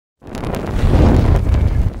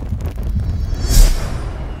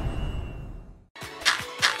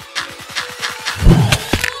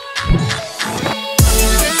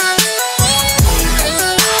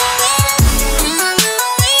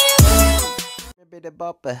Alright,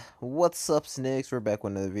 Bop, what's up, Snakes? We're back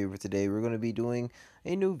with another video for today. We're going to be doing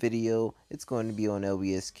a new video. It's going to be on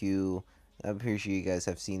LBSQ. I'm pretty sure you guys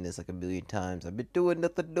have seen this like a million times. I've been doing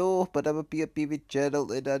nothing new, but I'm a PvP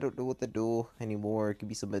channel and I don't know what to do anymore. It could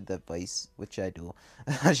be some advice, which I do.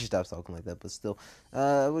 I should stop talking like that, but still.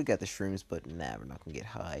 We got the shrooms, but nah, we're not going to get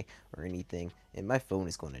high or anything. And my phone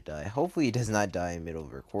is going to die. Hopefully it does not die in the middle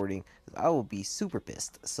of recording, because I will be super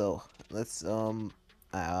pissed. So, let's, ow.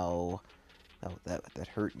 Oh, that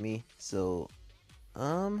hurt me. So,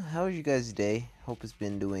 how was you guys' day? Hope it's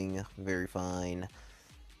been doing very fine.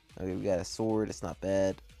 Okay, we got a sword. It's not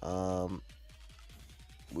bad.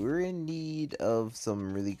 We're in need of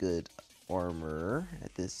some really good armor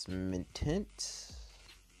at this minute.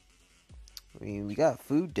 I mean, we got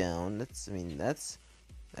food down. That's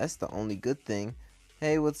the only good thing.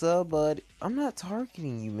 Hey, what's up, bud? I'm not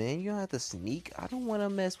targeting you, man. You don't have to sneak. I don't want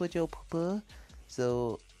to mess with your papa.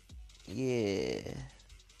 So, yeah.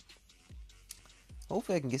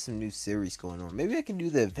 Hopefully I can get some new series going on. Maybe I can do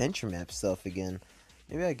the adventure map stuff again.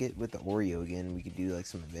 Maybe I get with the Oreo again. We could do like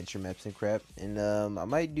some adventure maps and crap. And I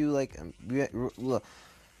might do like look,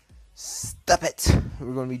 stop it.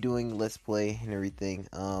 We're gonna be doing let's play and everything.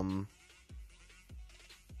 I'm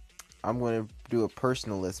gonna do a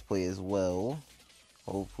personal let's play as well.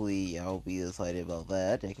 Hopefully I'll be excited about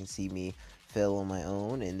that. I can see me fail on my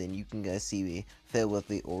own, and then you can guys see me fail with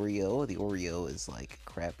the Oreo. The Oreo is like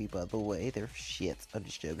crappy, by the way. They're shit. I'm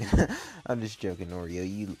just joking. I'm just joking,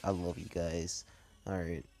 Oreo. I love you guys.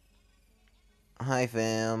 Alright. Hi,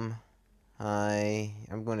 fam. Hi.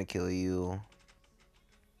 I'm gonna kill you.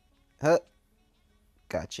 Huh.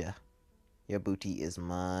 Gotcha. Your booty is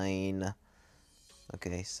mine.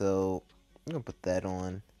 Okay, so I'm gonna put that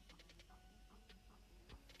on.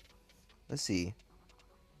 Let's see.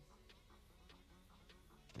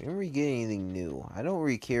 Didn't really get anything new. I don't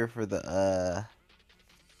really care for the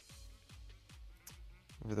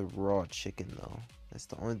raw chicken though. That's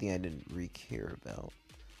the only thing I didn't really care about.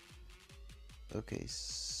 Okay,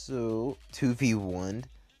 so 2v1.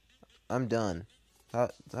 I'm done.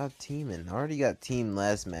 Stop teaming. I already got teamed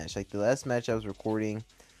last match. Like the last match I was recording,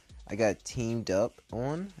 I got teamed up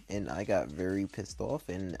on and I got very pissed off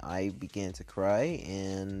and I began to cry,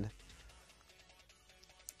 and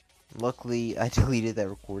luckily I deleted that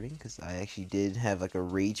recording because I actually did have like a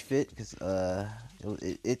rage fit because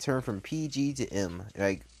it turned from PG to M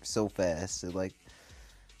like so fast. So like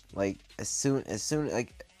as soon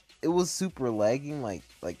like it was super lagging, like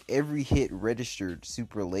every hit registered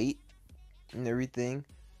super late and everything,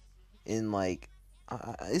 and like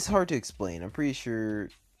it's hard to explain. I'm pretty sure,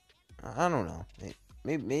 I don't know,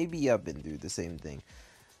 maybe I've been through the same thing,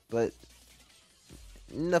 but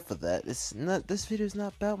enough of that. This video is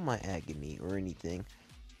not about my agony or anything.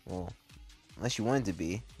 Well, unless you wanted to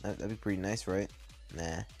be. That'd be pretty nice, right? Nah,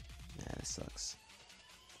 that sucks.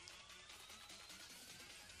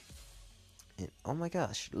 And, oh my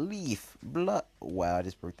gosh, leaf block. Wow, I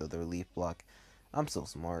just broke the other leaf block. I'm so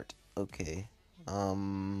smart. Okay.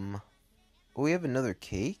 Oh, we have another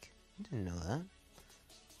cake? I didn't know that.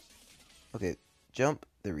 Okay, jump.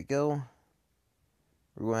 There we go.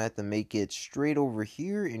 We're going to have to make it straight over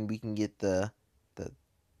here, and we can get the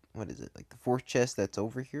what is it? Like the fourth chest that's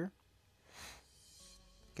over here.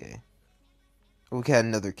 Okay. We got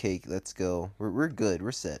another cake. Let's go. We're good.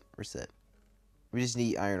 We're set. We're set. We just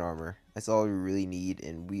need iron armor. That's all we really need,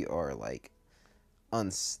 and we are like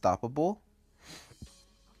unstoppable.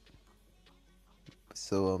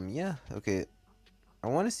 So yeah. Okay. I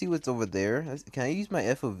want to see what's over there. Can I use my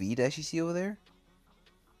FOV to actually see over there?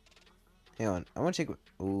 Hang on. I want to check.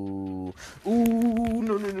 Ooh. Ooh.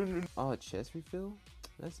 No. Oh, chest refill.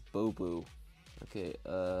 That's Bobo. Okay.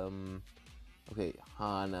 Okay.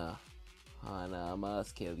 Hana, I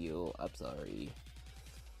must kill you. I'm sorry.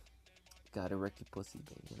 Gotta wreck your pussy,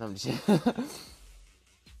 baby. I'm just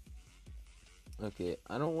okay,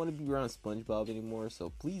 I don't want to be around SpongeBob anymore,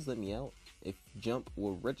 so please let me out. If jump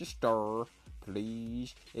will register,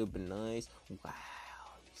 please. It would be nice. Wow,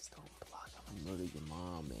 you still block. I'm gonna murder your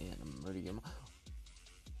mom, man. I'm gonna murder your mom.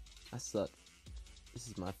 I suck. This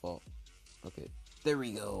is my fault. Okay, there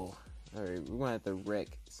we go. Alright, we're gonna have to wreck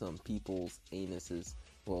some people's anuses.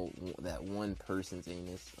 Well, that one person's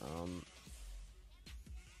anus.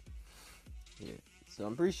 Yeah. So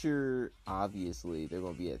I'm pretty sure, obviously, they're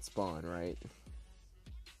gonna be at spawn, right?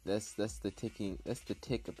 That's the ticking. That's the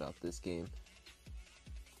tick about this game.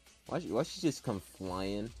 Why she just come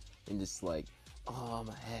flying and just like, oh, I'm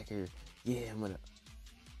a hacker. Yeah, I'm gonna.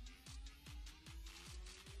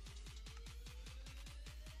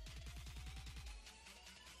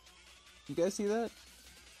 You guys see that?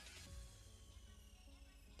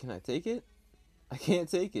 Can I take it? I can't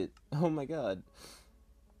take it. Oh my god.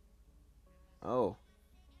 Oh.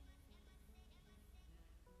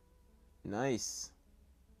 Nice.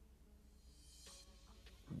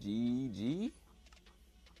 GG?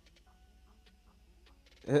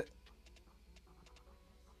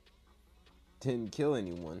 Didn't kill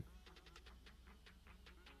anyone.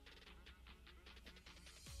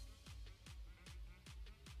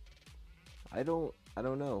 I don't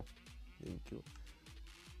know. Didn't kill.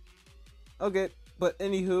 Okay, but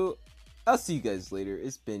anywho, I'll see you guys later.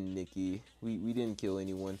 It's been Nikki. We didn't kill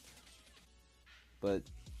anyone. But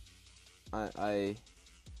I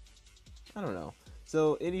don't know.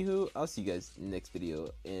 So anywho, I'll see you guys next video,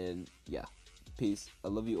 and yeah. Peace. I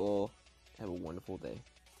love you all. Have a wonderful day.